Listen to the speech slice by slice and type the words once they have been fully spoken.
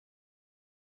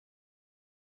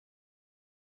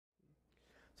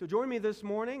So join me this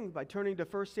morning by turning to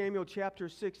 1 Samuel chapter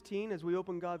 16 as we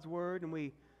open God's Word and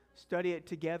we study it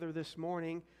together this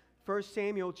morning. 1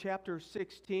 Samuel chapter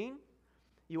 16.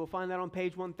 You will find that on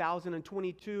page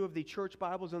 1022 of the church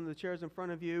Bibles on the chairs in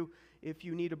front of you. If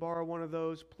you need to borrow one of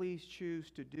those, please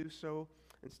choose to do so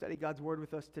and study God's Word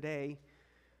with us today.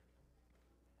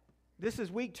 This is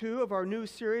week 2 of our new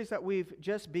series that we've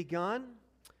just begun.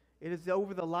 It is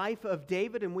over the life of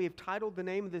David, and we have titled the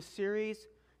name of this series,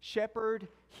 Shepherd,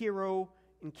 Hero,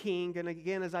 and King. And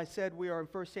again, as I said, we are in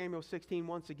 1 Samuel 16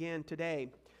 once again today.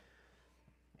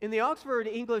 In the Oxford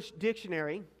English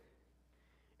Dictionary,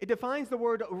 it defines the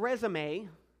word resume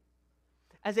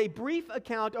as a brief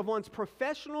account of one's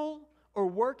professional or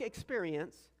work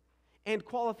experience and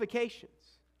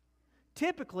qualifications,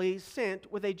 typically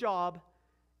sent with a job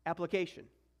application.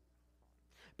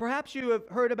 Perhaps you have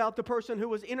heard about the person who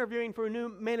was interviewing for a new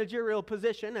managerial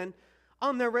position, and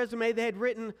on their resume they had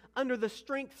written under the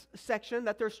strengths section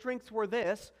that their strengths were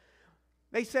this.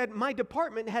 They said, "My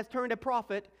department has turned a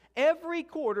profit every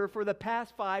quarter for the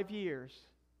past 5 years.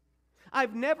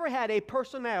 I've never had a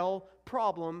personnel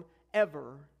problem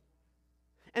ever."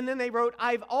 And then they wrote,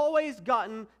 "I've always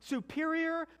gotten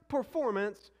superior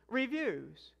performance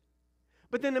reviews."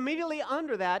 But then immediately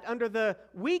under that, under the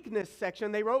weakness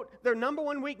section, they wrote their number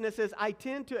one weakness is, "I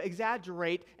tend to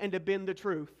exaggerate and to bend the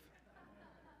truth."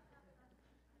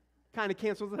 Kind of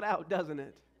cancels it out, doesn't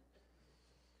it?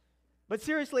 But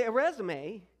seriously, a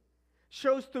resume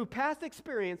shows through past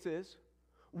experiences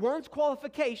one's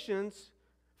qualifications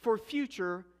for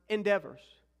future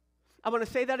endeavors. I want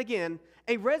to say that again.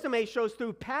 A resume shows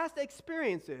through past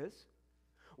experiences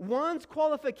one's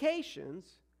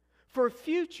qualifications for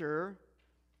future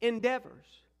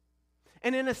endeavors.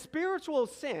 And in a spiritual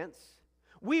sense,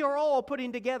 we are all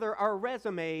putting together our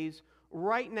resumes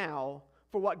right now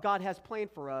for what God has planned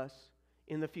for us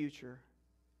in the future.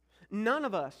 None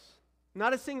of us,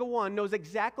 not a single one, knows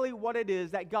exactly what it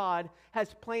is that God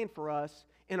has planned for us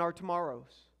in our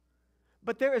tomorrows.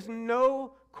 But there is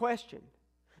no question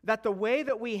that the way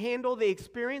that we handle the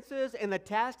experiences and the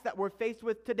tasks that we're faced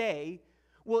with today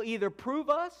will either prove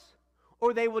us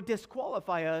or they will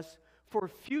disqualify us for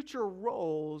future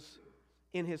roles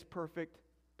in His perfect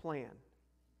plan.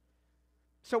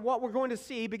 So what we're going to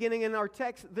see beginning in our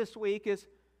text this week is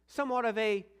somewhat of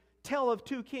a tale of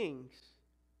two kings.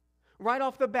 Right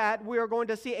off the bat, we are going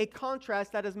to see a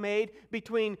contrast that is made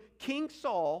between King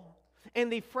Saul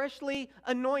and the freshly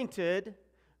anointed,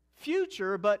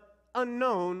 future but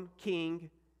unknown King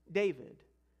David.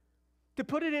 To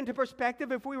put it into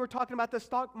perspective, if we were talking about the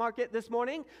stock market this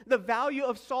morning, the value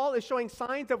of Saul is showing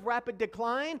signs of rapid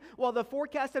decline, while the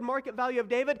forecasted market value of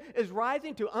David is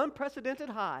rising to unprecedented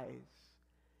highs.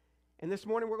 And this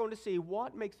morning we're going to see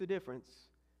what makes the difference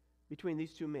between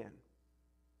these two men.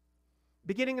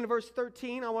 Beginning in verse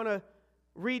 13, I want to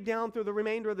read down through the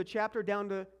remainder of the chapter,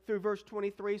 through verse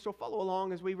 23, so follow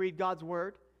along as we read God's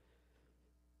Word.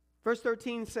 Verse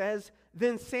 13 says,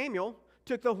 "Then Samuel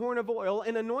took the horn of oil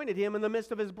and anointed him in the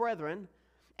midst of his brethren,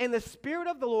 and the Spirit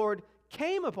of the Lord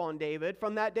came upon David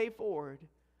from that day forward.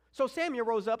 So Samuel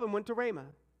rose up and went to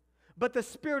Ramah. But the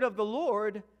Spirit of the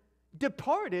Lord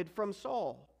departed from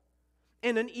Saul,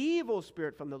 and an evil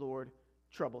spirit from the Lord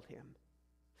troubled him.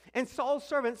 And Saul's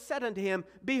servants said unto him,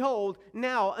 Behold,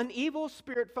 now an evil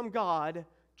spirit from God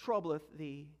troubleth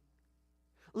thee.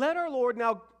 Let our Lord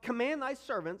now command thy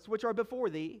servants, which are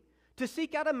before thee, to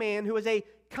seek out a man who is a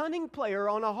cunning player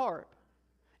on a harp.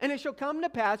 And it shall come to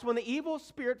pass, when the evil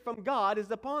spirit from God is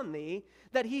upon thee,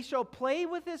 that he shall play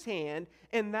with his hand,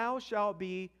 and thou shalt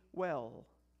be well.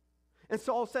 And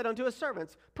Saul said unto his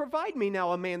servants, Provide me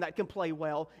now a man that can play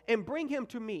well, and bring him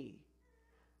to me.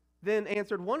 Then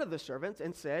answered one of the servants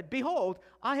and said, Behold,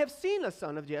 I have seen a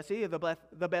son of Jesse, the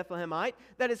Bethlehemite,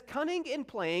 that is cunning in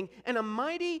playing, and a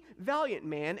mighty valiant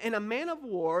man, and a man of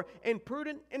war, and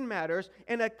prudent in matters,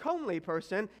 and a comely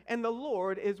person, and the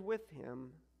Lord is with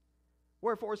him.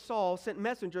 Wherefore Saul sent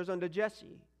messengers unto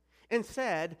Jesse, and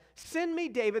said, Send me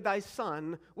David thy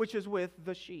son, which is with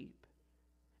the sheep.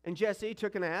 And Jesse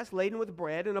took an ass laden with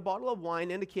bread, and a bottle of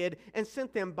wine, and a kid, and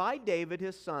sent them by David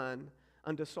his son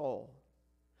unto Saul.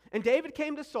 And David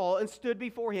came to Saul and stood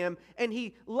before him, and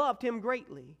he loved him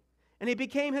greatly. And he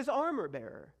became his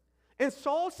armor-bearer. And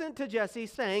Saul sent to Jesse,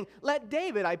 saying, Let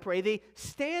David, I pray thee,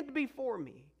 stand before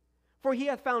me, for he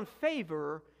hath found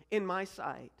favor in my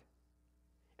sight.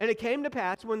 And it came to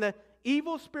pass, when the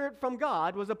evil spirit from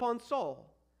God was upon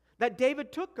Saul, that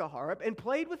David took a harp and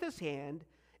played with his hand,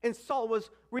 and Saul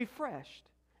was refreshed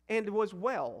and was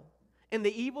well, and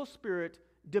the evil spirit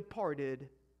departed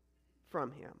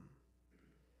from him.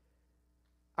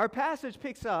 Our passage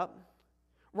picks up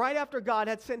right after God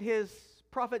had sent his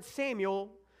prophet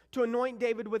Samuel to anoint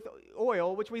David with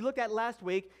oil, which we looked at last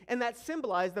week, and that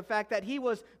symbolized the fact that he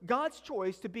was God's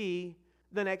choice to be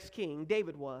the next king.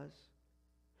 David was.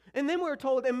 And then we're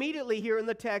told immediately here in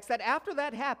the text that after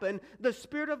that happened, the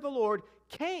Spirit of the Lord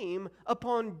came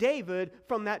upon David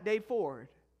from that day forward.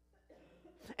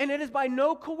 And it is by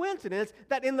no coincidence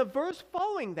that in the verse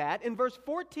following that, in verse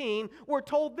 14, we're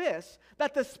told this,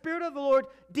 that the Spirit of the Lord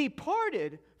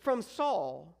departed from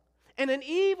Saul, and an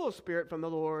evil spirit from the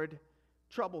Lord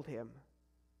troubled him.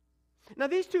 Now,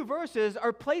 these two verses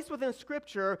are placed within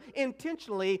Scripture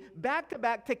intentionally back to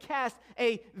back to cast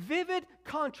a vivid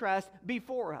contrast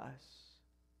before us.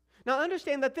 Now,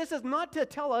 understand that this is not to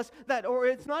tell us that, or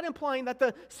it's not implying that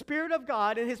the Spirit of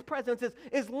God and His presence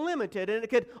is limited, and it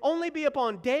could only be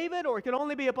upon David, or it could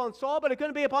only be upon Saul, but it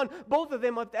couldn't be upon both of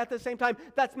them at the same time.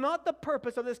 That's not the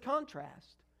purpose of this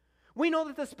contrast. We know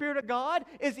that the Spirit of God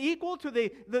is equal to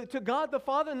to God the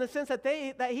Father in the sense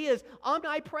that He is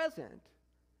omnipresent.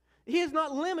 He is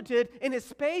not limited in His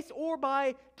space or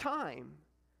by time.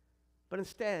 But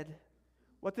instead,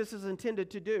 what this is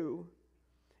intended to do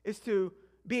is to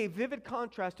be a vivid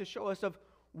contrast to show us of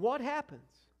what happens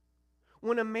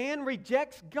when a man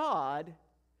rejects God,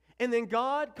 and then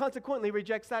God consequently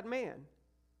rejects that man.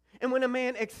 And when a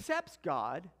man accepts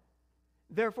God,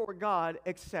 therefore God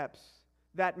accepts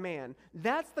that man.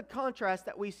 That's the contrast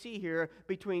that we see here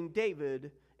between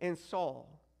David and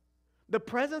Saul. The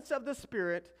presence of the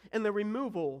Spirit and the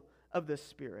removal of the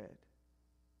Spirit.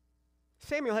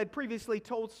 Samuel had previously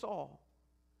told Saul,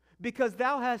 because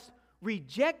thou hast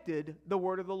rejected the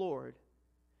word of the Lord,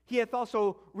 he hath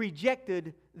also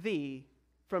rejected thee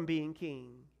from being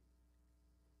king.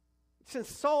 Since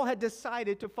Saul had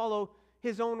decided to follow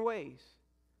his own ways,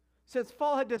 since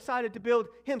Saul had decided to build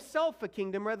himself a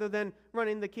kingdom rather than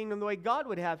running the kingdom the way God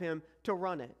would have him to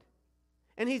run it.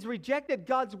 And he's rejected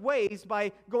God's ways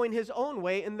by going his own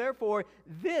way, and therefore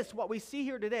this, what we see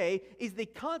here today, is the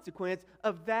consequence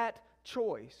of that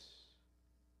choice.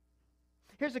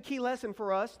 Here's a key lesson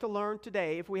for us to learn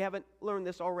today, if we haven't learned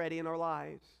this already in our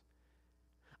lives.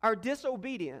 Our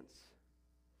disobedience,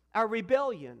 our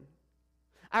rebellion,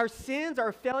 our sins,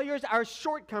 our failures, our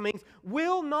shortcomings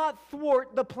will not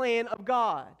thwart the plan of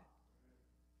God.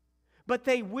 But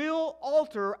they will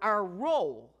alter our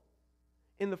role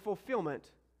in the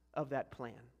fulfillment of that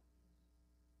plan.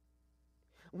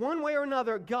 One way or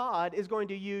another, God is going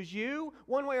to use you.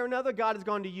 One way or another, God is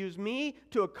going to use me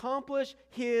to accomplish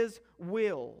His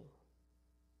will.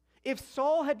 If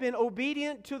Saul had been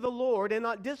obedient to the Lord and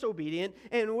not disobedient,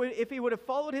 and if he would have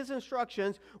followed His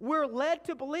instructions, we're led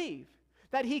to believe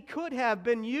that he could have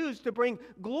been used to bring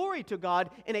glory to God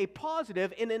in a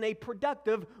positive and in a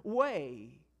productive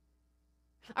way.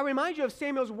 I remind you of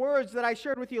Samuel's words that I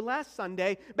shared with you last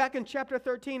Sunday, back in chapter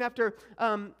 13,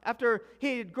 after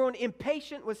he had grown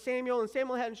impatient with Samuel, and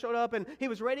Samuel hadn't showed up, and he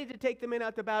was ready to take the men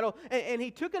out to battle, and he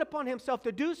took it upon himself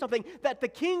to do something that the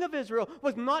king of Israel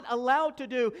was not allowed to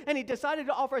do, and he decided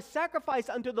to offer a sacrifice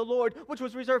unto the Lord, which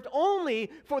was reserved only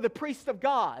for the priests of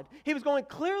God. He was going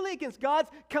clearly against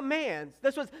God's commands.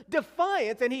 This was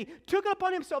defiance, and he took it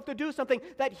upon himself to do something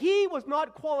that he was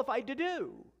not qualified to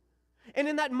do. And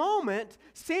in that moment,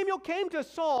 Samuel came to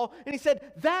Saul and he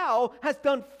said, "Thou hast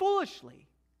done foolishly,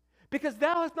 because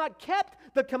thou hast not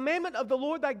kept the commandment of the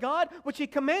Lord thy God, which he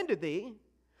commanded thee.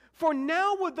 For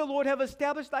now would the Lord have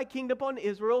established thy kingdom upon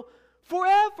Israel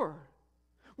forever."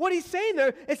 What he's saying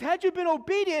there is, had you been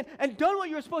obedient and done what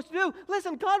you were supposed to do,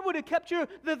 listen, God would have kept you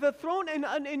the throne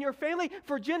in your family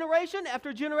for generation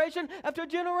after generation after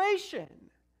generation.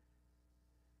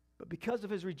 But because of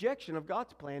his rejection of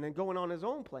God's plan and going on his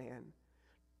own plan,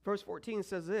 verse 14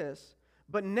 says this,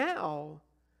 "But now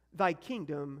thy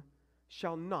kingdom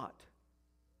shall not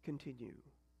continue."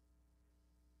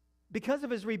 Because of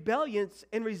his rebellion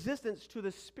and resistance to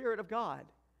the Spirit of God,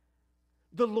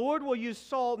 the Lord will use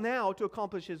Saul now to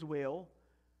accomplish his will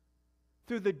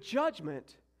through the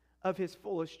judgment of his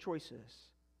foolish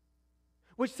choices,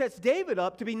 which sets David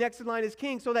up to be next in line as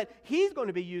king, so that he's going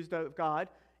to be used of God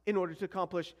in order to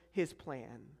accomplish his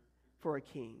plan for a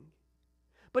king.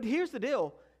 But here's the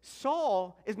deal.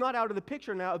 Saul is not out of the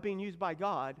picture now of being used by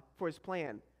God for his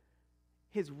plan.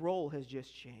 His role has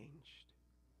just changed.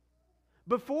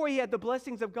 Before he had the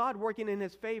blessings of God working in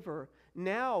his favor,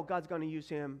 now God's going to use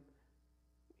him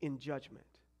in judgment.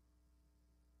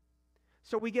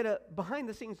 So we get a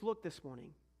behind-the-scenes look this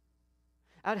morning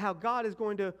at how God is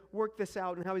going to work this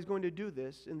out and how he's going to do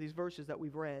this in these verses that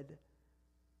we've read.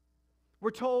 We're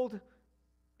told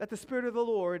that the Spirit of the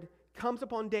Lord comes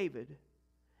upon David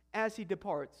as he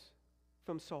departs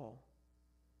from Saul.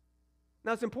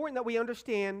 Now, it's important that we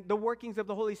understand the workings of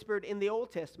the Holy Spirit in the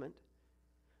Old Testament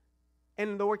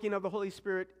and the working of the Holy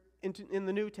Spirit in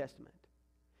the New Testament.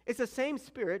 It's the same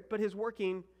Spirit, but His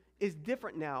working is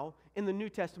different now in the New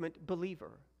Testament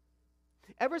believer.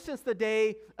 Ever since the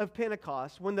day of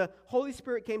Pentecost, when the Holy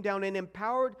Spirit came down and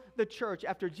empowered the church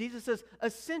after Jesus'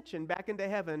 ascension back into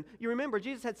heaven, you remember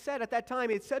Jesus had said at that time,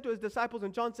 He had said to His disciples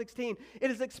in John 16,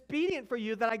 "It is expedient for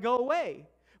you that I go away.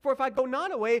 For if I go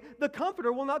not away, the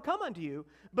Comforter will not come unto you.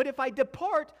 But if I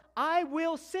depart, I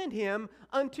will send Him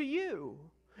unto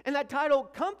you." And that title,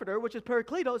 Comforter, which is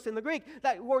Parakletos in the Greek,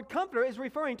 that word Comforter is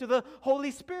referring to the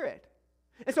Holy Spirit.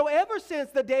 And so ever since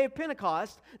the day of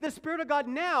Pentecost, the Spirit of God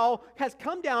now has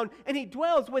come down and He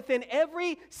dwells within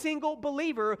every single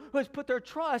believer who has put their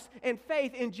trust and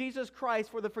faith in Jesus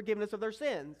Christ for the forgiveness of their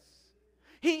sins.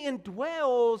 He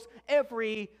indwells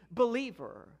every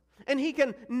believer. And He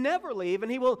can never leave,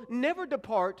 and He will never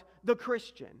depart the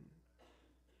Christian.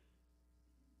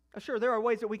 Sure, there are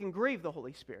ways that we can grieve the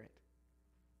Holy Spirit.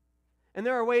 And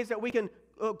there are ways that we can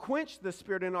quench the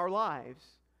Spirit in our lives.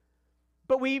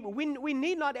 But we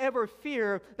need not ever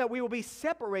fear that we will be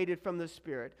separated from the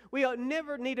Spirit. We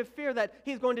never need to fear that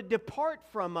He's going to depart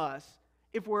from us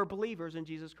if we're believers in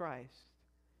Jesus Christ.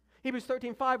 Hebrews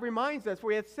 13:5 reminds us,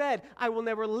 "For He hath said, I will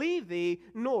never leave thee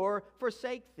nor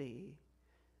forsake thee."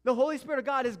 The Holy Spirit of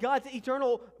God is God's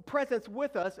eternal presence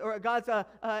with us, or God's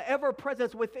ever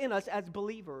presence within us as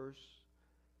believers.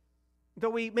 Though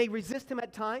we may resist Him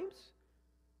at times,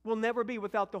 we'll never be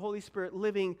without the Holy Spirit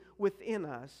living within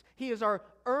us. He is our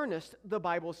earnest, the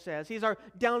Bible says. He's our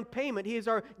down payment. He is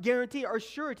our guarantee, our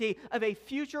surety of a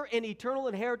future and eternal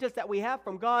inheritance that we have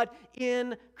from God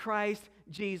in Christ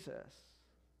Jesus.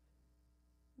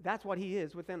 That's what He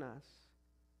is within us.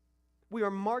 We are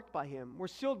marked by Him. We're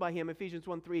sealed by Him, Ephesians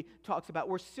 1:3 talks about.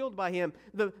 We're sealed by Him.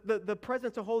 The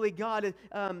presence of holy God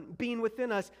being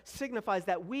within us signifies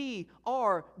that we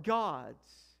are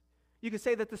God's. You could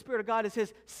say that the Spirit of God is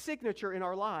His signature in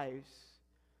our lives,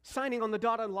 signing on the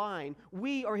dotted line.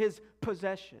 We are His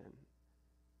possession.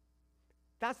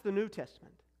 That's the New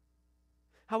Testament.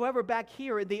 However, back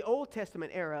here in the Old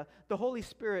Testament era, the Holy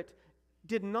Spirit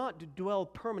did not dwell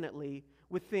permanently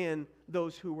within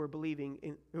those who were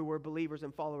believers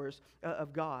and followers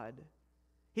of God.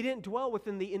 He didn't dwell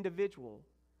within the individual.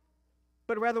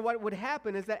 But rather what would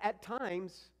happen is that at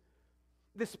times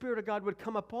the Spirit of God would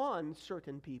come upon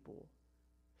certain people.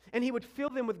 And He would fill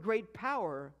them with great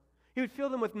power. He would fill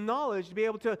them with knowledge to be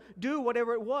able to do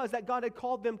whatever it was that God had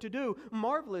called them to do.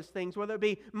 Marvelous things, whether it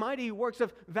be mighty works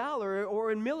of valor or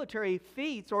in military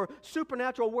feats or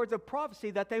supernatural words of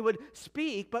prophecy that they would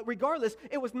speak. But regardless,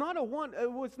 it was not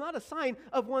a sign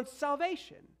of one's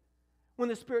salvation when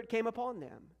the Spirit came upon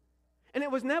them. And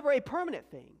it was never a permanent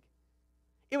thing.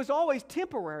 It was always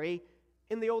temporary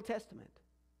in the Old Testament.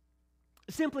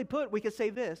 Simply put, we could say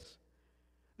this: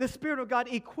 the Spirit of God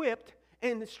equipped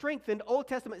and strengthened Old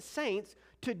Testament saints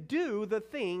to do the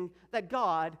thing that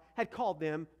God had called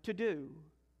them to do.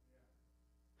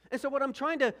 And so what I'm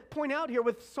trying to point out here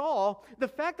with Saul, the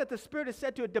fact that the Spirit is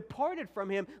said to have departed from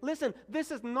him, listen,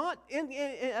 this is not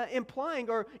implying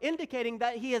or indicating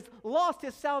that he has lost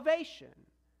his salvation.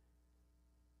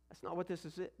 That's not what this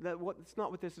is. That's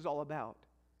not what this is all about.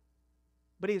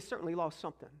 But he has certainly lost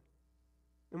something,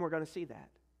 and we're going to see that.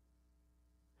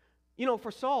 You know,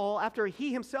 for Saul, after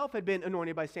he himself had been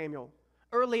anointed by Samuel,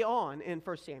 early on in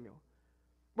 1 Samuel,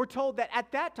 we're told that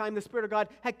at that time the Spirit of God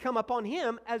had come upon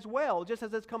him as well, just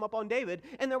as it's come upon David,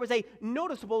 and there was a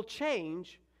noticeable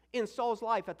change in Saul's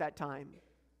life at that time.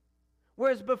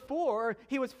 Whereas before,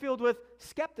 he was filled with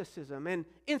skepticism and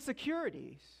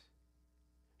insecurities.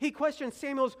 He questioned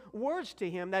Samuel's words to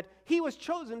him that he was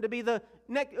chosen to be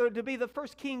the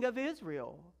first king of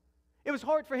Israel. It was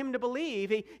hard for him to believe.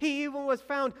 He even was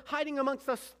found hiding amongst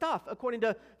the stuff, according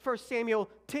to 1 Samuel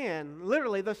 10.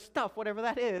 Literally, the stuff, whatever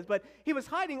that is. But he was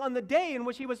hiding on the day in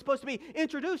which he was supposed to be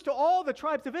introduced to all the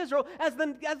tribes of Israel as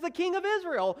the king of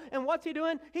Israel. And what's he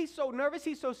doing? He's so nervous.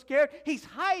 He's so scared. He's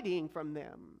hiding from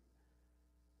them.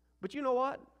 But you know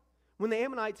what? When the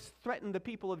Ammonites threatened the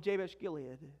people of Jabesh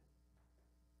Gilead,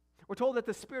 we're told that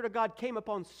the Spirit of God came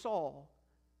upon Saul.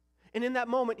 And in that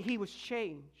moment, he was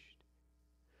changed.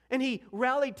 And he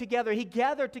rallied together, he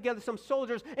gathered together some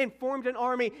soldiers and formed an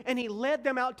army, and he led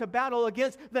them out to battle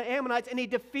against the Ammonites, and he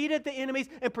defeated the enemies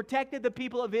and protected the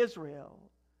people of Israel.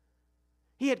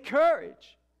 He had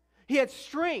courage, he had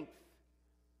strength,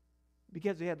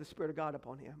 because he had the Spirit of God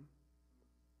upon him.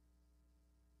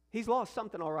 He's lost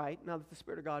something, all right, now that the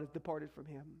Spirit of God has departed from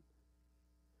him.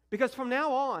 Because from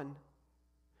now on,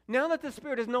 now that the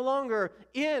Spirit is no longer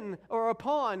in or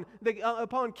upon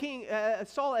King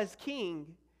Saul as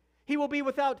king, He will be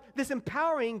without this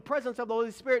empowering presence of the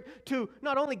Holy Spirit to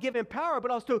not only give him power,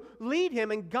 but also to lead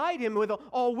him and guide him with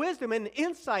all wisdom and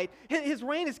insight. His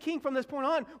reign as king from this point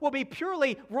on will be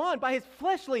purely run by his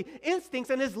fleshly instincts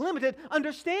and his limited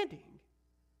understanding.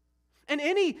 And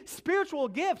any spiritual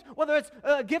gift, whether it's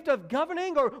a gift of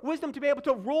governing or wisdom to be able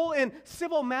to rule in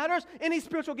civil matters, any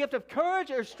spiritual gift of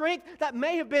courage or strength that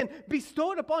may have been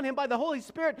bestowed upon him by the Holy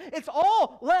Spirit, it's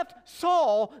all left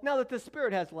Saul now that the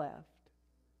Spirit has left.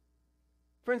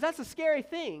 Friends, that's a scary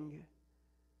thing,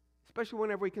 especially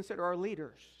whenever we consider our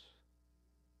leaders.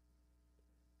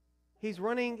 He's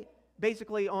running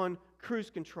basically on cruise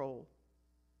control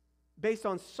based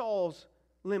on Saul's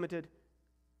limited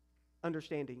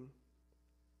understanding.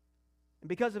 And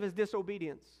because of his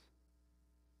disobedience,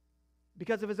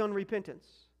 because of his unrepentance,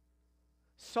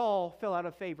 Saul fell out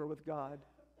of favor with God.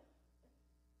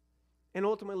 And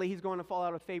ultimately, he's going to fall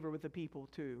out of favor with the people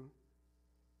too.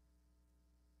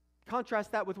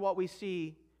 Contrast that with what we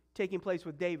see taking place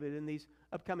with David in these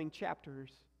upcoming chapters.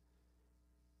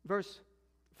 Verse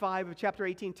 5 of chapter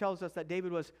 18 tells us that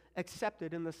David was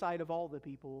accepted in the sight of all the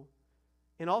people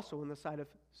and also in the sight of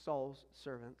Saul's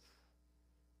servants.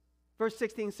 Verse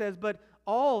 16 says, "But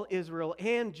all Israel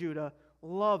and Judah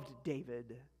loved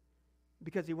David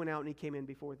because he went out and he came in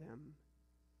before them."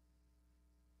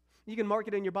 You can mark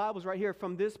it in your Bibles right here.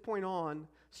 From this point on,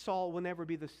 Saul will never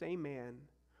be the same man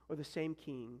or the same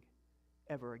king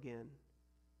ever again.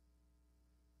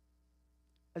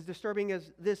 As disturbing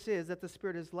as this is that the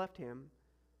Spirit has left him,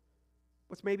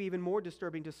 what's maybe even more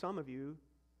disturbing to some of you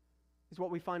is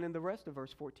what we find in the rest of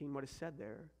verse 14, what is said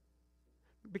there.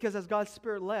 Because as God's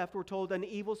Spirit left, we're told an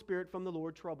evil spirit from the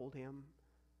Lord troubled him.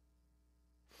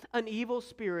 An evil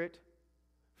spirit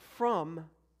from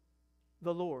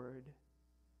the Lord.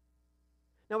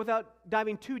 Now, without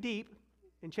diving too deep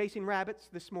in chasing rabbits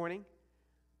this morning,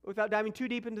 without diving too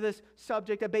deep into this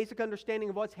subject, a basic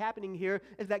understanding of what's happening here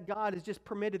is that God has just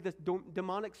permitted this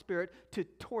demonic spirit to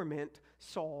torment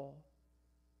Saul.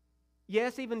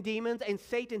 Yes, even demons and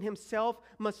Satan himself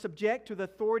must subject to the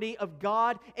authority of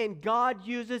God, and God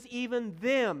uses even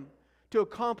them to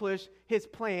accomplish his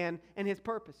plan and his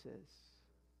purposes.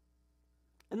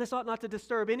 And this ought not to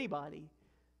disturb anybody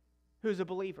who's a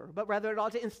believer, but rather it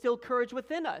ought to instill courage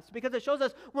within us, because it shows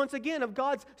us once again of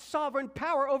God's sovereign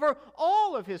power over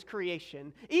all of his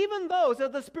creation. Even those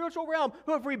of the spiritual realm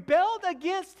who have rebelled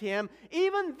against him,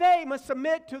 even they must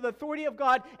submit to the authority of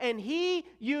God, and he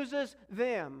uses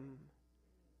them.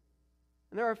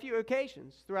 And there are a few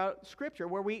occasions throughout Scripture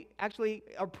where we actually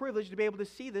are privileged to be able to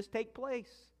see this take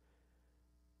place.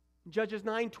 Judges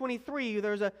 9:23,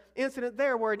 there's an incident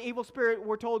there where an evil spirit,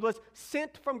 we're told, was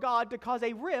sent from God to cause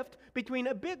a rift between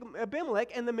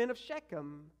Abimelech and the men of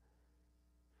Shechem.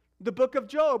 The book of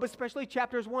Job, especially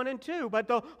chapters 1 and 2, but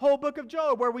the whole book of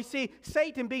Job, where we see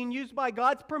Satan being used by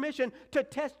God's permission to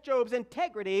test Job's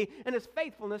integrity and his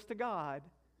faithfulness to God.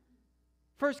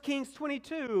 1 Kings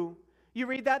 22, you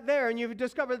read that there, and you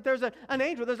discover that there's an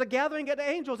angel. There's a gathering of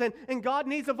angels, and God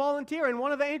needs a volunteer. And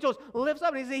one of the angels lifts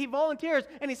up, and he volunteers,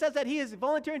 and he says that he is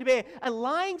volunteering to be a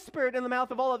lying spirit in the mouth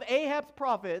of all of Ahab's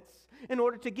prophets in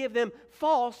order to give them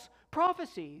false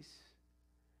prophecies.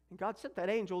 And God sent that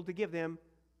angel to give them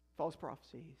false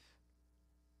prophecies.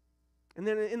 And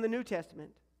then in the New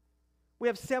Testament, we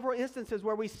have several instances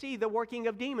where we see the working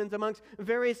of demons amongst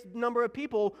various number of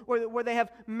people where they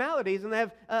have maladies and they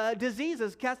have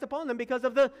diseases cast upon them because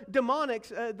of the demonic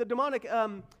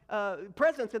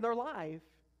presence in their life,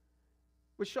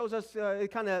 which shows us,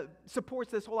 it kind of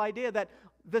supports this whole idea that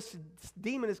this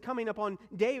demon is coming upon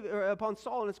upon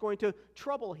Saul and it's going to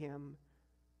trouble him.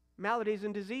 Maladies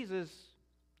and diseases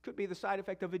could be the side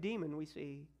effect of a demon, we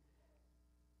see.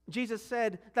 Jesus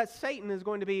said that Satan is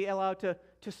going to be allowed to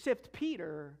sift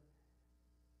Peter.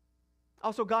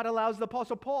 Also, God allows the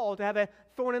Apostle Paul to have a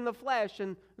thorn in the flesh.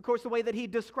 And, of course, the way that he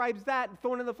describes that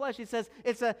thorn in the flesh, he says,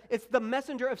 it's the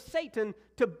messenger of Satan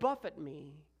to buffet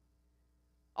me.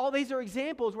 All these are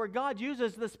examples where God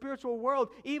uses the spiritual world,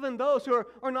 even those who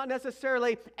are not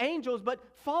necessarily angels, but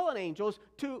fallen angels,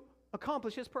 to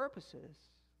accomplish his purposes.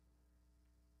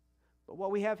 But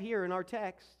what we have here in our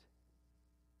text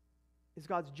is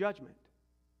God's judgment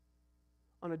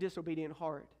on a disobedient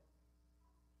heart.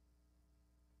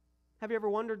 Have you ever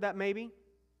wondered that maybe,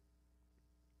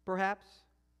 perhaps,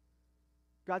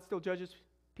 God still judges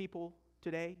people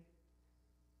today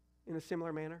in a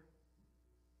similar manner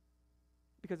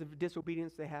because of the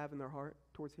disobedience they have in their heart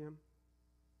towards Him?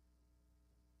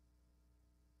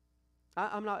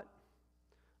 I'm not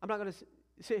going to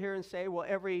sit here and say, well,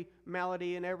 every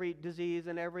malady and every disease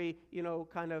and every,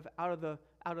 kind of out of the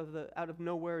out of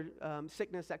nowhere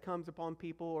sickness that comes upon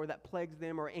people or that plagues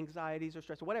them or anxieties or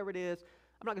stress or whatever it is.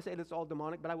 I'm not going to say it's all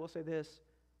demonic, but I will say this.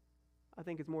 I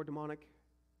think it's more demonic.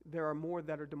 There are more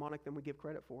that are demonic than we give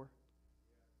credit for.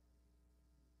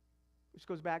 Which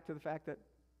goes back to the fact that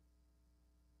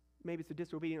maybe it's a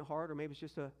disobedient heart, or maybe it's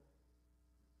just a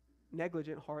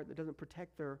negligent heart that doesn't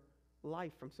protect their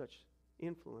life from such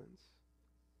influence.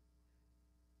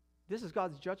 This is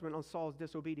God's judgment on Saul's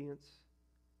disobedience.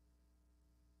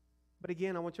 But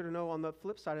again, I want you to know on the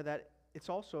flip side of that, it's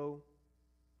also,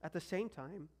 at the same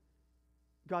time,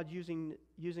 God using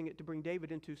it to bring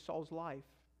David into Saul's life,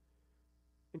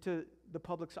 into the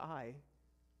public's eye.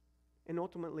 And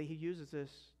ultimately, he uses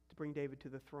this to bring David to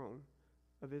the throne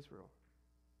of Israel.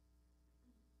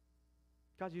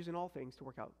 God's using all things to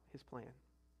work out his plan.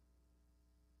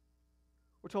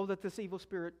 We're told that this evil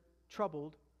spirit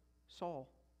troubled Saul.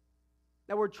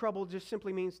 That word trouble just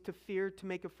simply means to fear, to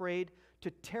make afraid, to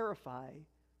terrify,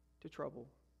 to trouble.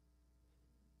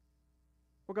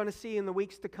 We're going to see in the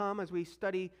weeks to come as we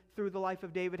study through the life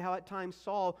of David how at times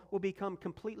Saul will become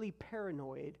completely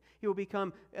paranoid. He will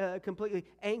become completely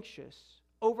anxious,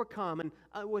 overcome, and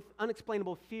with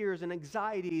unexplainable fears and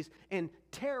anxieties and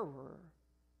terror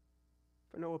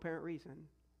for no apparent reason.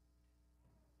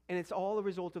 And it's all a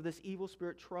result of this evil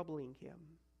spirit troubling him.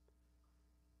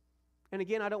 And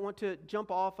again, I don't want to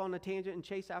jump off on a tangent and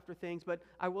chase after things, but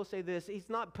I will say this. He's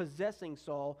not possessing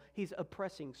Saul, he's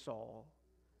oppressing Saul.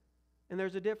 And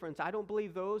there's a difference. I don't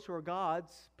believe those who are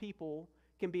God's people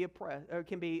can be oppressed or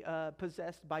can be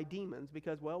possessed by demons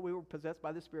because, well, we were possessed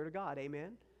by the Spirit of God.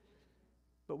 Amen?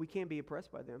 But we can't be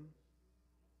oppressed by them.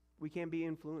 We can't be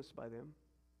influenced by them.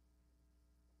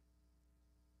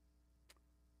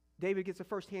 David gets a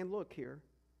first-hand look here.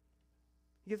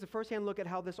 He gets a first-hand look at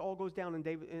how this all goes down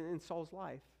in Saul's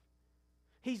life.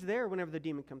 He's there whenever the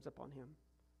demon comes upon him.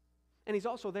 And he's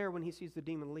also there when he sees the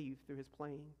demon leave through his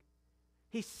playing.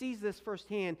 He sees this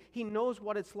firsthand. He knows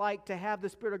what it's like to have the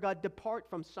Spirit of God depart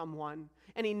from someone.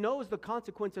 And he knows the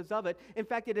consequences of it. In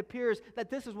fact, it appears that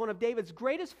this is one of David's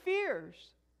greatest fears.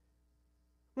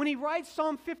 When he writes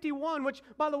Psalm 51, which,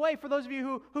 by the way, for those of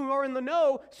you who are in the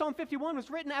know, Psalm 51 was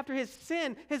written after his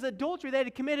sin, his adultery that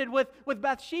he committed with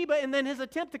Bathsheba, and then his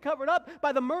attempt to cover it up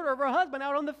by the murder of her husband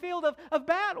out on the field of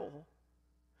battle.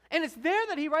 And it's there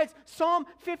that he writes Psalm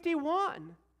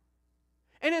 51.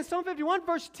 And in Psalm 51,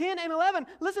 verse 10 and 11,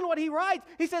 listen to what he writes.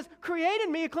 He says, "Create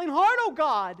in me a clean heart, O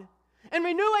God, and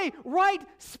renew a right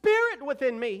spirit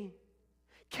within me.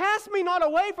 Cast me not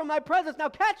away from thy presence." Now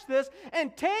catch this.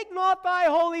 "And take not thy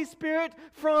Holy Spirit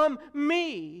from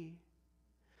me."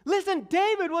 Listen,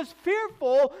 David was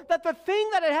fearful that the thing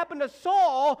that had happened to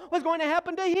Saul was going to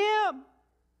happen to him.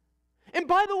 And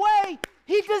by the way,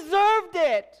 he deserved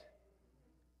it.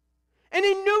 And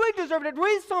he knew he deserved it.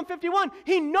 Read Psalm 51.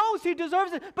 He knows he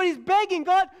deserves it, but he's begging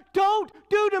God, don't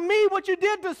do to me what you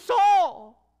did to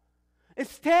Saul.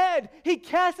 Instead, he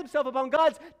cast himself upon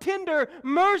God's tender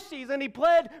mercies and he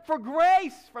pled for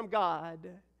grace from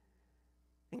God.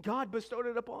 And God bestowed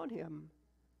it upon him.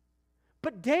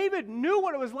 But David knew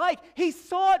what it was like. He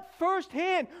saw it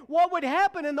firsthand, what would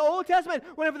happen in the Old Testament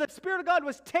whenever the Spirit of God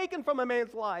was taken from a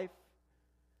man's life.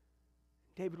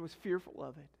 David was fearful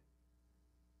of it.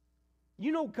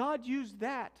 You know, God used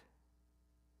that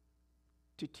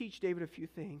to teach David a few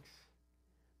things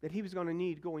that he was going to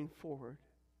need going forward.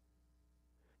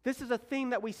 This is a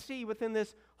theme that we see within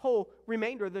this whole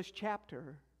remainder of this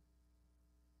chapter.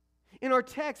 In our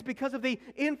text, because of the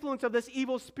influence of this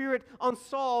evil spirit on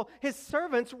Saul,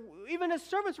 even his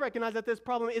servants recognize that this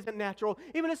problem isn't natural.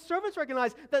 Even his servants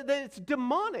recognize that it's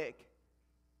demonic.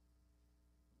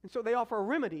 And so they offer a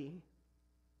remedy.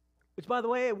 Which, by the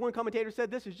way, one commentator said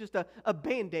this is just a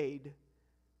Band-Aid.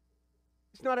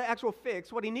 It's not an actual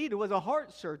fix. What he needed was a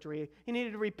heart surgery. He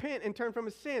needed to repent and turn from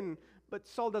his sin, but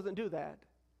Saul doesn't do that.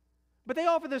 But they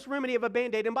offer this remedy of a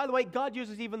Band-Aid, and by the way, God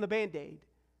uses even the Band-Aid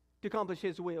to accomplish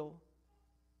his will.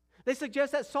 They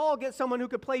suggest that Saul get someone who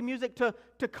could play music to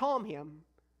calm him,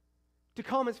 to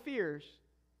calm his fears,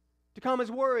 to calm his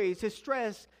worries, his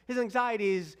stress, his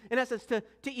anxieties, in essence, to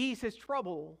ease his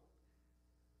trouble.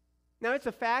 Now, it's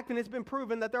a fact, and it's been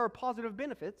proven that there are positive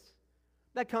benefits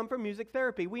that come from music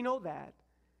therapy. We know that.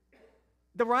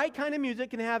 The right kind of music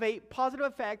can have a positive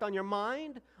effect on your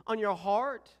mind, on your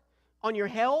heart, on your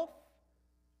health.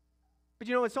 But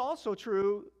you know, it's also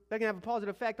true that it can have a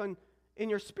positive effect in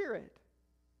your spirit.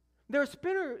 There are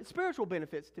spiritual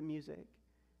benefits to music.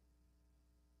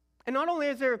 And not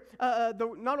only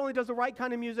does the right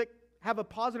kind of music have a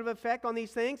positive effect on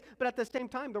these things, but at the same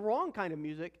time, the wrong kind of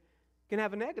music can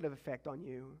have a negative effect on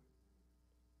you.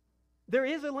 There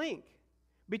is a link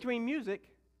between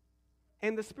music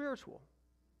and the spiritual.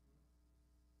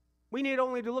 We need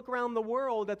only to look around the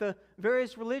world at the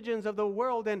various religions of the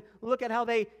world and look at how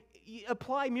they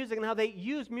apply music and how they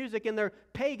use music in their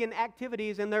pagan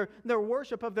activities and their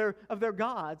worship of their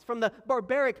gods. From the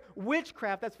barbaric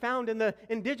witchcraft that's found in the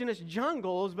indigenous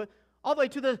jungles, but all the way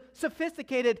to the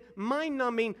sophisticated,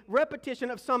 mind-numbing repetition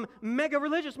of some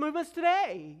mega-religious movements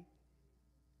today.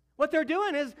 What they're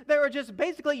doing is they're just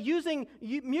basically using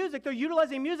music, they're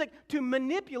utilizing music to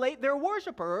manipulate their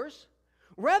worshipers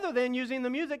rather than using the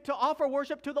music to offer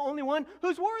worship to the only one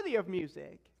who's worthy of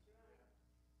music.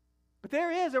 But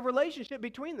there is a relationship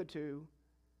between the two.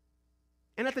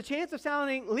 And at the chance of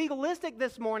sounding legalistic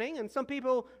this morning, and some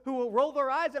people who will roll their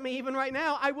eyes at me even right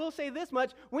now, I will say this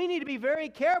much: we need to be very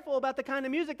careful about the kind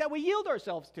of music that we yield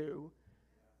ourselves to.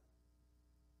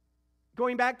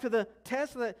 Going back to the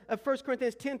text of 1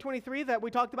 Corinthians 10:23 that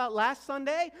we talked about last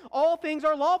Sunday, all things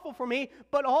are lawful for me,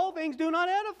 but all things do not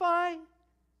edify.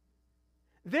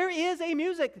 There is a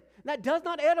music that does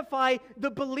not edify the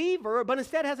believer, but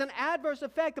instead has an adverse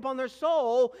effect upon their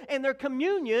soul and their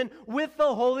communion with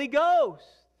the Holy Ghost.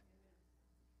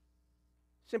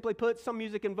 Simply put, some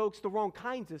music invokes the wrong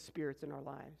kinds of spirits in our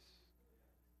lives.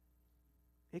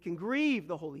 It can grieve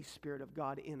the Holy Spirit of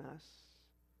God in us.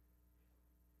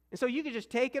 And so you can just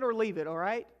take it or leave it, all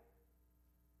right?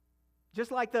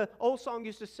 Just like the old song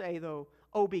used to say, though,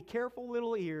 "Oh, be careful,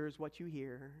 little ears, what you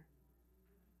hear."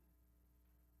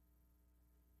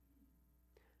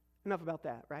 Enough about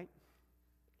that, right?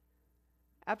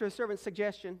 After a servant's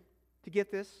suggestion to get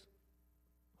this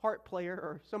harp player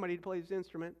or somebody to play his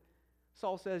instrument,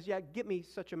 Saul says, "Yeah, get me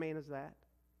such a man as that."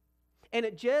 And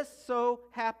it just so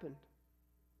happened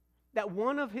that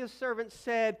one of his servants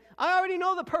said, "I already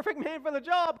know the perfect man for the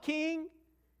job, king.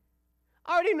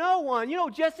 I already know one. You know,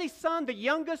 Jesse's son, the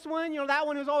youngest one, you know, that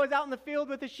one who's always out in the field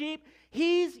with the sheep.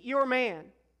 He's your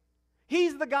man.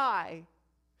 He's the guy."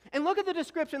 And look at the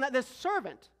description that this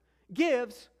servant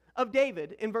gives of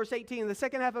David in verse 18, the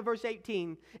second half of verse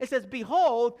 18. It says,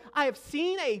 "Behold, I have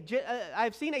seen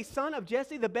a son of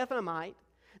Jesse the Bethlehemite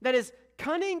that is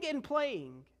cunning in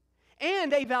playing,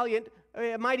 and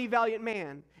a mighty valiant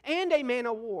man, and a man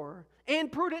of war, and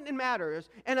prudent in matters,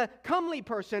 and a comely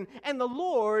person, and the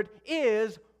Lord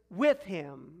is with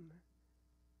him."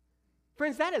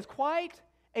 Friends, that is quite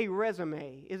a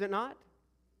resume, is it not?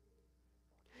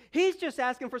 He's just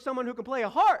asking for someone who can play a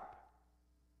harp.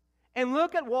 And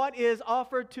look at what is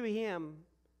offered to him.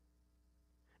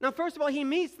 Now, first of all, he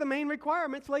meets the main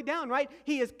requirements laid down, right?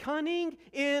 He is cunning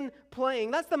in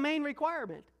playing. That's the main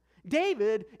requirement.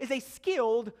 David is a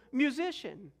skilled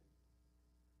musician.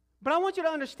 But I want you to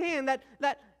understand that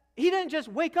he didn't just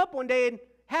wake up one day and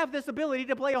have this ability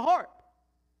to play a harp.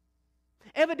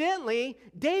 Evidently,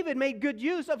 David made good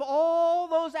use of all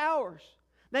those hours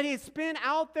that he had spent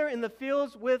out there in the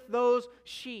fields with those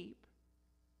sheep.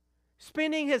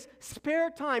 Spending his spare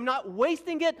time, not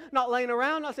wasting it, not laying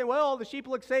around, not saying, "Well, the sheep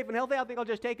look safe and healthy, I think I'll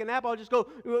just take a nap, I'll just go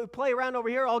play around over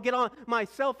here, I'll get on my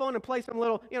cell phone and play some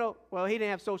little," well, he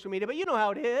didn't have social media, but you know how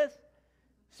it is.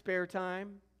 Spare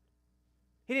time.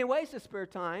 He didn't waste his spare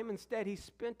time. Instead, he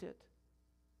spent it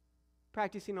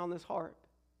practicing on this harp.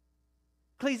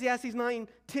 Ecclesiastes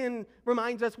 9:10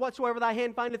 reminds us, "Whatsoever thy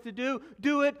hand findeth to do,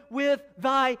 do it with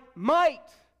thy might."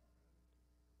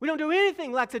 We don't do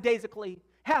anything lackadaisically,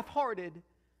 half-hearted.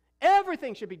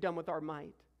 Everything should be done with our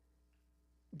might.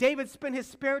 David spent his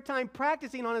spare time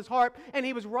practicing on his harp, and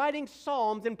he was writing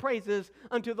psalms and praises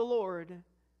unto the Lord.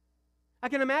 I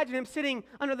can imagine him sitting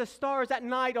under the stars at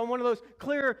night on one of those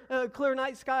clear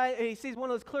night skies. He sees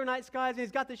one of those clear night skies, and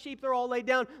he's got the sheep, they're all laid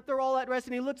down, they're all at rest,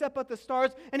 and he looks up at the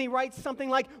stars, and he writes something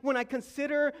like, "When I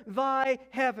consider thy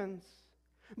heavens,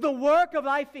 the work of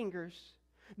thy fingers,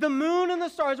 the moon and the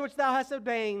stars which thou hast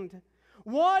ordained,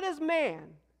 what is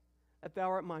man that thou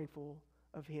art mindful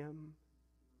of him?"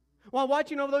 While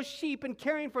watching over those sheep and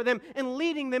caring for them and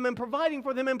leading them and providing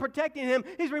for them and protecting him,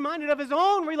 he's reminded of his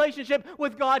own relationship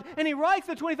with God. And he writes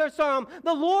the 23rd Psalm,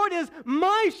 "The Lord is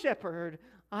my shepherd,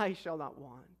 I shall not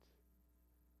want."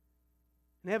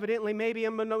 And evidently, maybe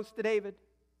unbeknownst to David,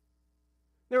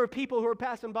 there were people who were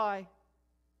passing by,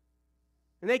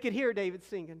 and they could hear David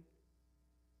singing.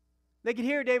 They could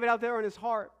hear David out there on his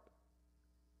harp.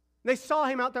 They saw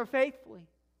him out there faithfully.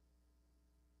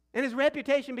 And his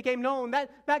reputation became known.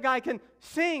 That guy can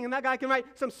sing, and that guy can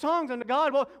write some songs unto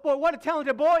God. Well, what a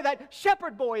talented boy that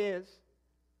shepherd boy is.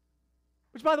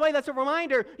 Which, by the way, that's a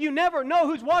reminder. You never know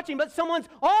who's watching, but someone's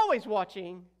always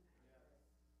watching.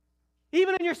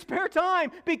 Even in your spare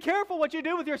time, be careful what you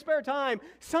do with your spare time.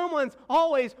 Someone's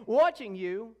always watching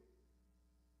you.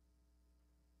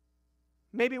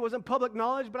 Maybe it wasn't public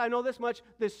knowledge, but I know this much.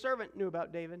 This servant knew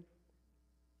about David.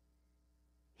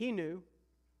 He knew.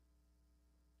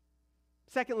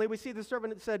 Secondly, we see the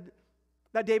servant that said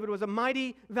that David was a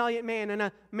mighty, valiant man and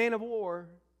a man of war.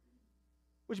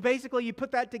 Which basically, you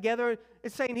put that together,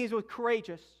 it's saying he was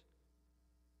courageous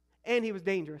and he was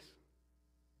dangerous.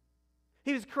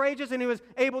 He was courageous and he was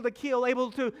able to kill, able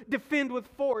to defend with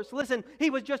force. Listen, he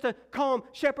was just a calm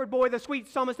shepherd boy, the sweet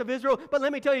psalmist of Israel. But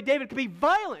let me tell you, David could be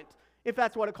violent if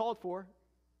that's what it called for.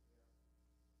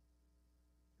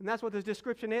 And that's what this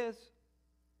description is.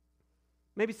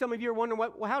 Maybe some of you are wondering,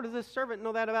 how does this servant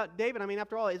know that about David? I mean,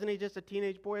 after all, isn't he just a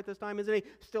teenage boy at this time? Isn't he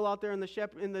still out there in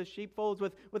the sheepfolds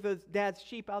with his dad's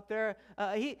sheep out there?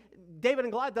 David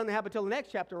and Goliath doesn't happen until the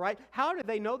next chapter, right? How did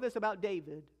they know this about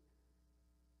David?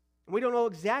 We don't know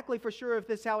exactly for sure if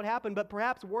this is how it happened, but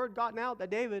perhaps word gotten out that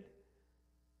David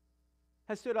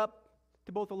has stood up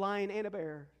to both a lion and a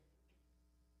bear.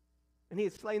 And he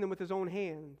had slain them with his own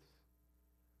hands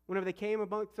whenever they came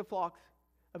amongst the flocks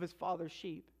of his father's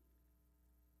sheep.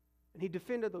 And he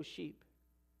defended those sheep.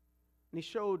 And he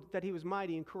showed that he was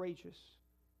mighty and courageous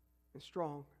and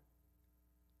strong.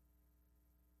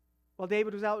 While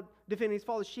David was out defending his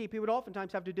father's sheep, he would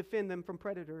oftentimes have to defend them from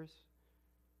predators.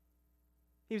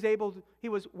 He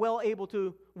was well able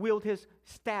to wield his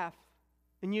staff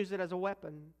and use it as a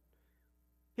weapon.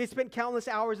 He had spent countless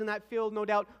hours in that field, no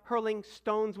doubt, hurling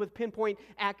stones with pinpoint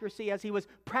accuracy as he was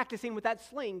practicing with that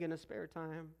sling in his spare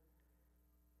time.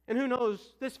 And who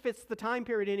knows, this fits the time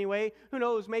period anyway. Who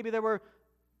knows, maybe there were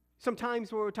some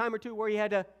times where a time or two where he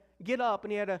had to get up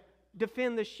and he had to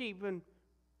defend the sheep and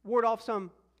ward off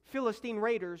some Philistine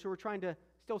raiders who were trying to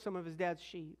steal some of his dad's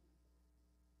sheep.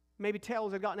 Maybe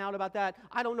tales have gotten out about that.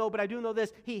 I don't know, but I do know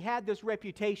this. He had this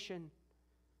reputation.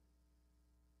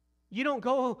 You don't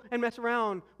go and mess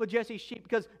around with Jesse's sheep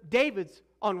because David's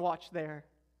on watch there.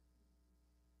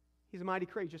 He's a mighty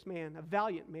courageous man, a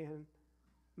valiant man,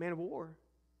 man of war.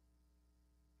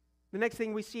 The next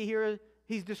thing we see here,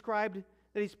 he's described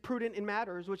that he's prudent in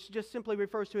matters, which just simply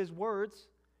refers to his words.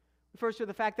 Refers to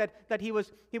the fact that he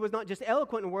was not just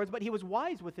eloquent in words, but he was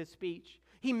wise with his speech.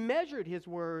 He measured his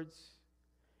words.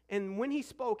 And when he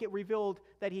spoke, it revealed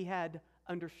that he had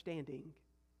understanding.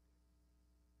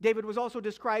 David was also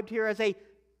described here as a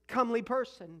comely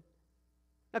person.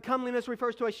 Now, comeliness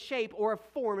refers to a shape or a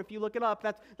form. If you look it up,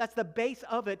 that's the base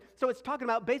of it. So it's talking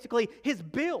about basically his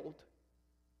build.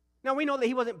 Now, we know that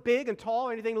he wasn't big and tall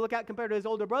or anything to look at compared to his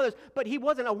older brothers, but he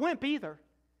wasn't a wimp either.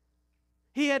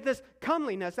 He had this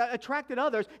comeliness that attracted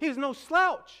others. He was no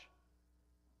slouch.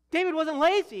 David wasn't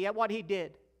lazy at what he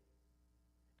did.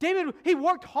 David, he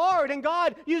worked hard, and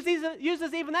God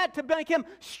uses even that to make him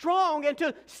strong and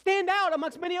to stand out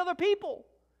amongst many other people.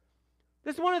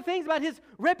 This is one of the things about his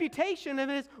reputation and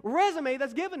his resume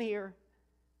that's given here.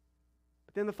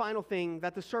 But then the final thing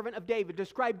that the servant of David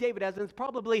described David as, and it's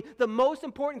probably the most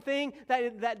important thing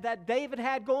that David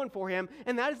had going for him,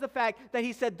 and that is the fact that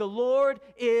he said, "The Lord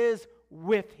is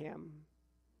with him."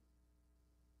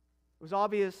 It was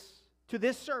obvious to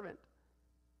this servant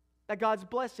that God's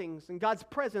blessings and God's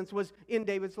presence was in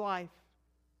David's life.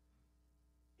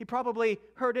 He probably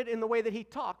heard it in the way that he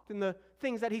talked, in the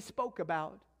things that he spoke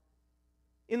about,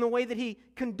 in the way that he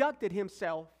conducted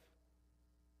himself,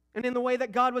 and in the way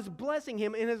that God was blessing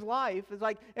him in his life. It's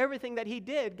like everything that he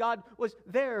did, God was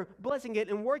there blessing it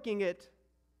and working it.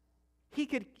 He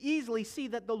could easily see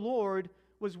that the Lord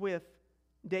was with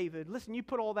David. Listen, you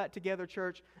put all that together,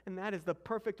 church, and that is the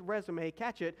perfect resume,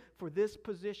 catch it, for this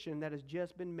position that has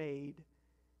just been made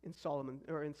in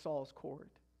Saul's court.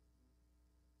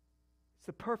 It's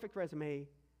the perfect resume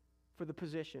for the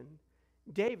position.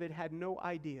 David had no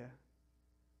idea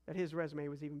that his resume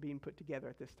was even being put together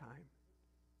at this time.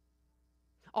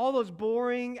 All those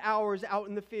boring hours out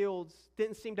in the fields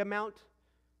didn't seem to amount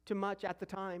to much at the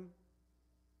time.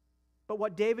 But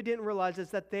what David didn't realize is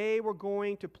that they were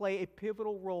going to play a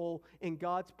pivotal role in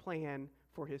God's plan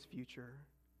for his future.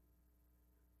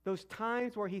 Those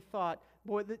times where he thought,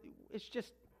 boy, it's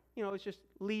just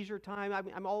leisure time.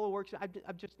 I'm all the work.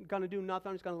 I'm just going to do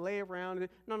nothing. I'm just going to lay around.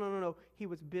 No. He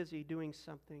was busy doing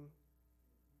something.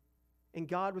 And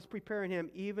God was preparing him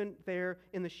even there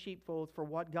in the sheepfolds for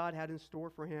what God had in store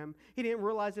for him. He didn't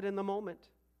realize it in the moment.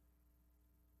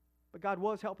 But God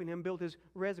was helping him build his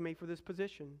resume for this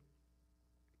position.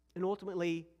 And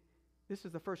ultimately, this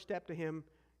is the first step to him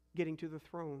getting to the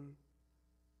throne.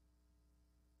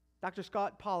 Dr.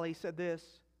 Scott Pauley said this: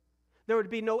 there would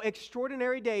be no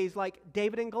extraordinary days like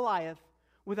David and Goliath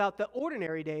without the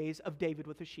ordinary days of David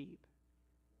with the sheep.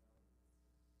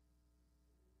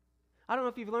 I don't know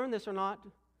if you've learned this or not,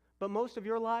 but most of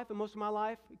your life and most of my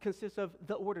life consists of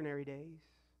the ordinary days.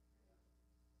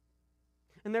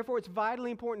 And therefore, it's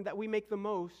vitally important that we make the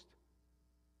most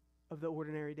of the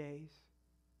ordinary days.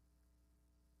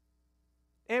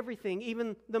 Everything,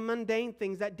 even the mundane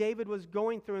things that David was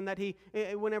going through and that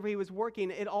whenever he was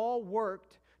working, it all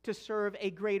worked to serve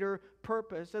a greater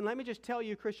purpose. And let me just tell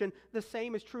you, Christian, the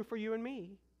same is true for you and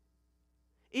me.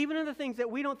 Even in the things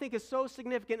that we don't think is so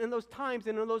significant in those times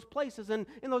and in those places and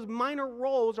in those minor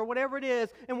roles or whatever it is,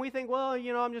 and we think, well,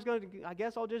 I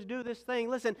guess I'll just do this thing.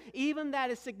 Listen, even that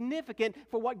is significant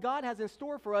for what God has in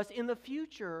store for us in the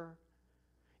future.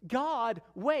 God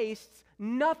wastes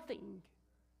nothing.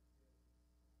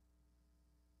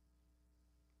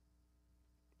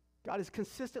 God is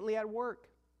consistently at work.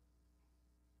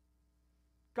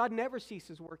 God never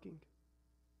ceases working.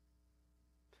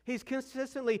 He's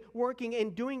consistently working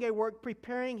and doing a work,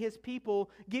 preparing His people,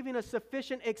 giving us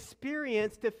sufficient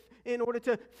experience in order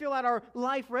to fill out our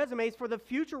life resumes for the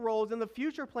future roles and the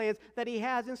future plans that He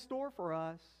has in store for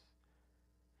us.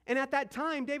 And at that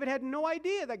time, David had no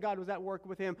idea that God was at work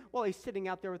with him while he's sitting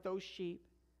out there with those sheep.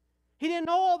 He didn't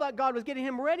know all that God was getting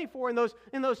him ready for in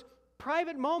those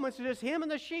private moments, just him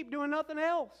and the sheep doing nothing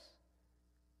else.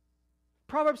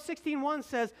 Proverbs 16:1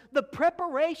 says, "The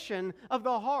preparation of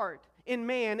the heart in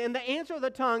man and the answer of the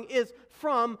tongue is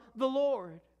from the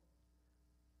Lord."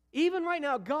 Even right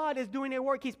now, God is doing a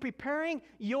work. He's preparing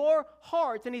your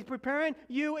hearts and He's preparing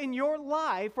you in your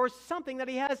life for something that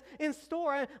He has in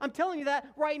store. I'm telling you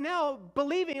that right now,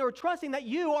 believing or trusting that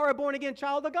you are a born-again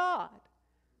child of God.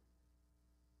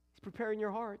 He's preparing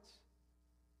your hearts.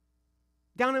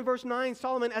 Down in verse 9,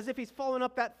 Solomon, as if he's following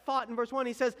up that thought in verse 1,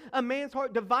 he says, "A man's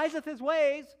heart deviseth his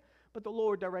ways, but the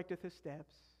Lord directeth his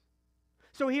steps."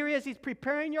 So here he is, He's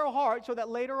preparing your heart so that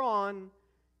later on,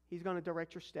 He's going to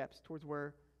direct your steps towards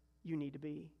where you need to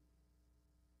be.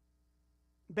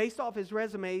 Based off his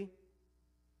resume,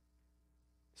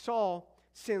 Saul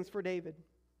sins for David.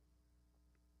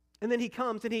 And then he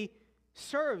comes and he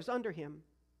serves under him.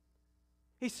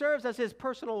 He serves as his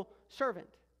personal servant.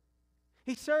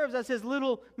 He serves as his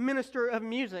little minister of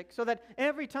music, so that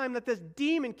every time that this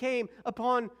demon came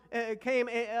upon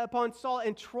Saul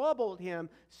and troubled him,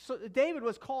 David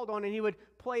was called on and he would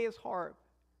play his harp.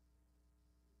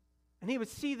 And he would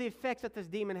see the effects that this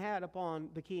demon had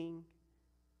upon the king.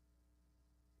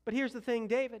 But here's the thing,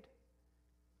 David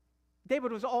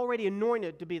was already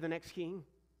anointed to be the next king.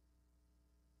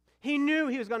 He knew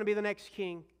he was going to be the next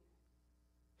king.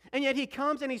 And yet he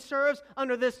comes and he serves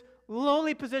under this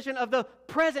lowly position of the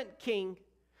present king,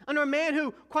 under a man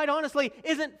who, quite honestly,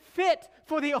 isn't fit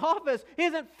for the office. He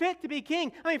isn't fit to be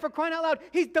king. I mean, for crying out loud,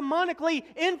 he's demonically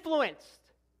influenced.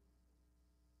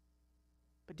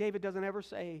 But David doesn't ever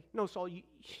say, "No, Saul, you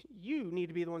need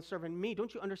to be the one serving me.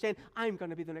 Don't you understand? I'm going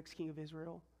to be the next king of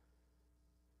Israel.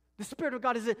 The Spirit of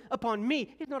God is upon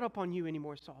me. It's not upon you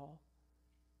anymore, Saul."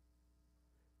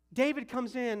 David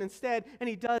comes in instead, and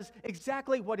he does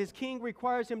exactly what his king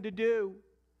requires him to do.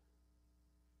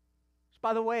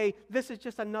 By the way, this is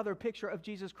just another picture of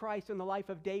Jesus Christ in the life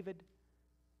of David.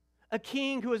 A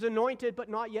king who is anointed but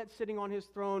not yet sitting on his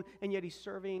throne, and yet he's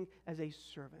serving as a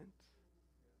servant.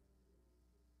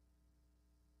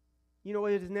 You know,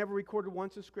 it is never recorded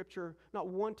once in Scripture. Not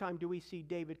one time do we see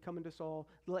David coming to Saul,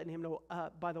 letting him know,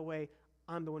 by the way,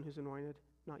 I'm the one who's anointed,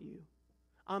 not you.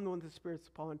 I'm the one that the Spirit's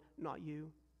upon, not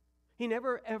you. He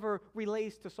never ever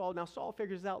relays to Saul. Now, Saul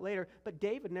figures it out later, but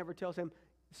David never tells him,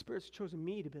 the Spirit's chosen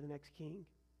me to be the next king,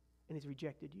 and He's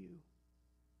rejected you.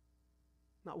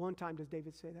 Not one time does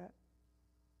David say that.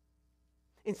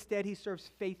 Instead, he serves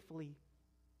faithfully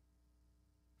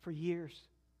for years,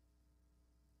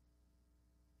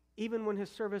 even when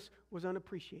his service was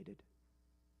unappreciated,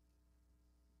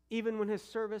 even when his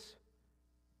service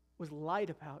was lied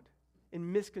about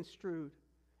and misconstrued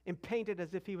and painted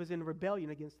as if he was in rebellion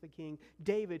against the king.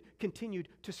 David continued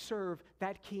to serve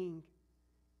that king.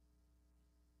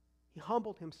 He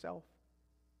humbled himself.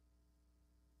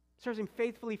 Serves him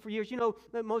faithfully for years. You know,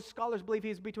 most scholars believe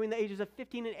he's between the ages of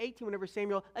 15 and 18 whenever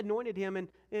Samuel anointed him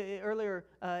earlier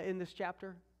in this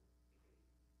chapter.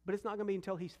 But it's not going to be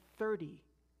until he's 30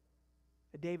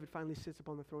 that David finally sits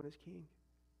upon the throne as king.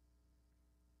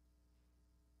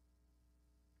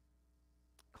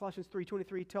 Colossians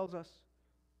 3:23 tells us,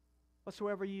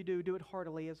 "Whatsoever you do, do it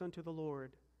heartily as unto the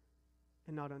Lord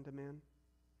and not unto men."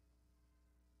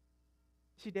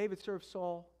 See, David served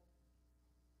Saul.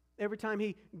 Every time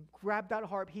he grabbed that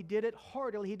harp, he did it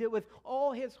heartily. He did it with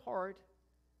all his heart.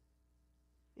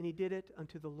 And he did it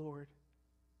unto the Lord.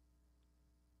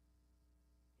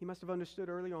 He must have understood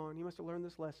early on, he must have learned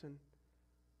this lesson,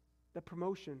 that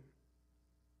promotion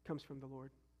comes from the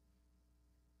Lord.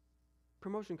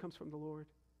 Promotion comes from the Lord.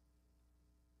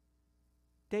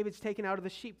 David's taken out of the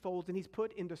sheepfolds and he's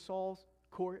put into Saul's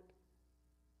court.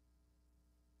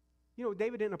 You know,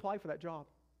 David didn't apply for that job.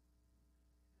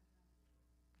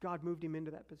 God moved him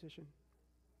into that position.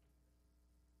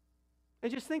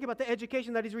 And just think about the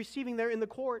education that he's receiving there in the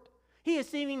court. He is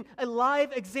seeing a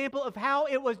live example of how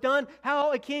it was done,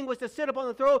 how a king was to sit upon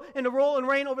the throne and to rule and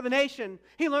reign over the nation.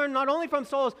 He learned not only from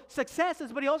Saul's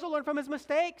successes, but he also learned from his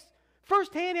mistakes.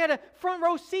 Firsthand, he had a front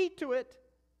row seat to it.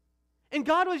 And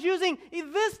God was using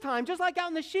this time, just like out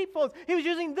in the sheepfolds, He was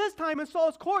using this time in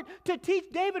Saul's court to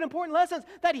teach David important lessons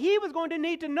that he was going to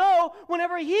need to know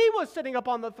whenever he was sitting up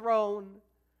on the throne.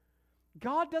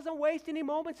 God doesn't waste any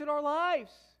moments in our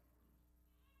lives.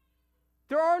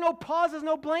 There are no pauses,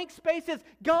 no blank spaces.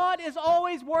 God is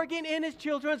always working in His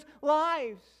children's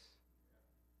lives.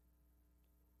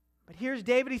 But here's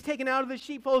David. He's taken out of the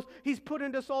sheepfolds. He's put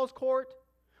into Saul's court.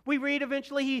 We read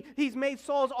eventually he's made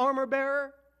Saul's armor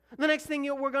bearer. The next thing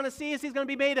we're going to see is he's going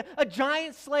to be made a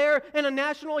giant slayer and a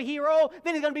national hero.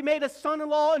 Then he's going to be made a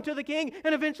son-in-law unto the king,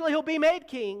 and eventually he'll be made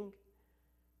king.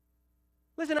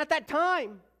 Listen, at that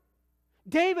time,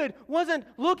 David wasn't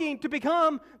looking to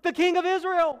become the king of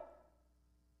Israel.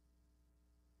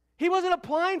 He wasn't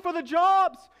applying for the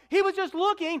jobs. He was just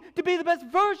looking to be the best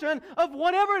version of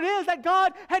whatever it is that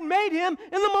God had made him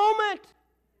in the moment.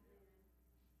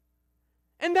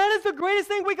 And that is the greatest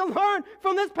thing we can learn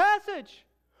from this passage.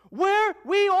 Where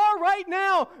we are right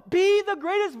now, be the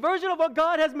greatest version of what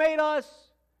God has made us.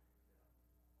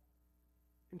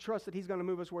 And trust that He's going to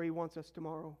move us where He wants us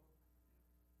tomorrow.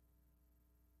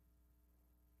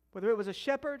 Whether it was a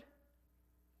shepherd,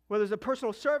 whether it was a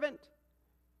personal servant,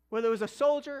 whether it was a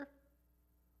soldier,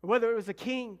 or whether it was a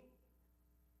king,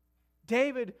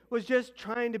 David was just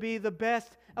trying to be the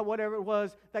best at whatever it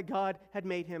was that God had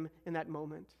made him in that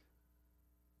moment.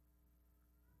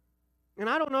 And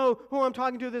I don't know who I'm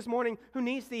talking to this morning who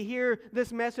needs to hear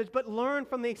this message, but learn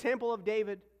from the example of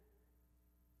David.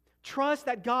 Trust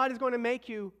that God is going to make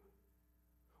you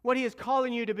what He is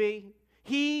calling you to be.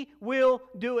 He will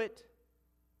do it.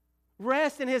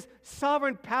 Rest in His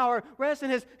sovereign power. Rest in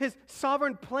His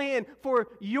sovereign plan for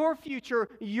your future,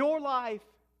 your life.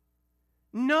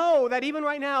 Know that even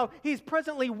right now, He's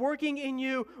presently working in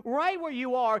you right where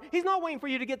you are. He's not waiting for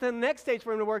you to get to the next stage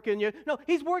for Him to work in you. No,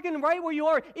 He's working right where you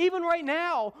are, even right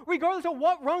now. Regardless of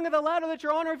what rung of the ladder that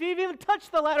you're on, or if you've even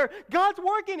touched the ladder, God's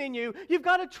working in you. You've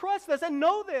got to trust this and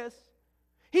know this.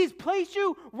 He's placed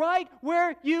you right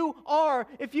where you are.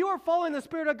 If you are following the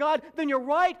Spirit of God, then you're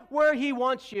right where He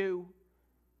wants you.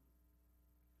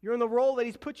 You're in the role that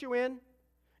He's put you in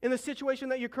the situation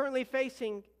that you're currently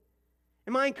facing.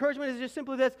 And my encouragement is just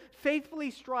simply this: faithfully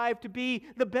strive to be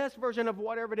the best version of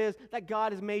whatever it is that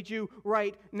God has made you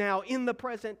right now, in the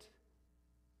present.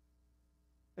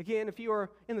 Again, if you are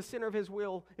in the center of His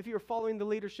will, if you are following the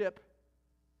leadership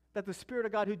that the Spirit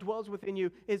of God who dwells within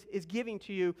you is giving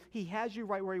to you, He has you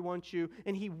right where He wants you,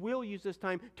 and He will use this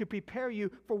time to prepare you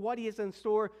for what He has in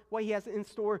store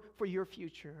for your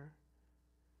future.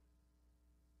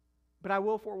 But I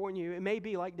will forewarn you, it may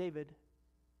be like David.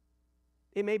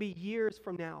 It may be years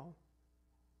from now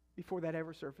before that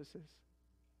ever surfaces.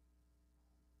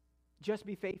 Just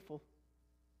be faithful.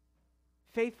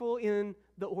 Faithful in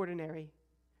the ordinary.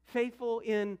 Faithful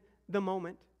in the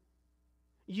moment.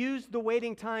 Use the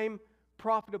waiting time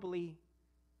profitably.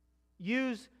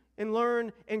 Use and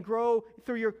learn and grow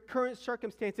through your current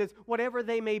circumstances, whatever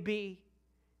they may be.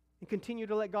 And continue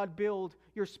to let God build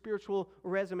your spiritual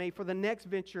resume for the next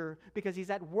venture, because He's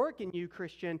at work in you,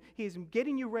 Christian. He's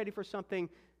getting you ready for something.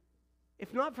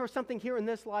 If not for something here in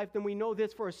this life, then we know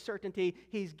this for a certainty.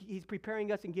 He's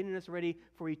preparing us and getting us ready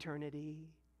for eternity.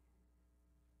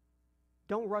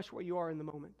 Don't rush where you are in the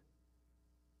moment.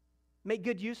 Make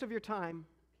good use of your time.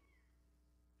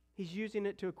 He's using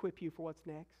it to equip you for what's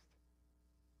next.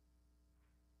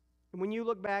 And when you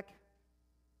look back,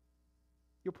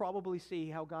 you'll probably see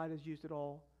how God has used it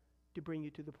all to bring you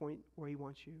to the point where He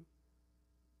wants you.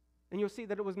 And you'll see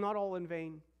that it was not all in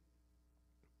vain.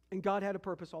 And God had a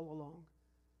purpose all along.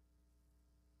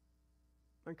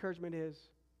 My encouragement is,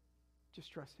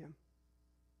 just trust Him.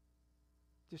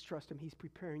 Just trust Him. He's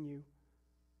preparing you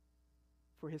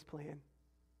for His plan,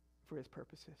 for His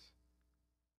purposes.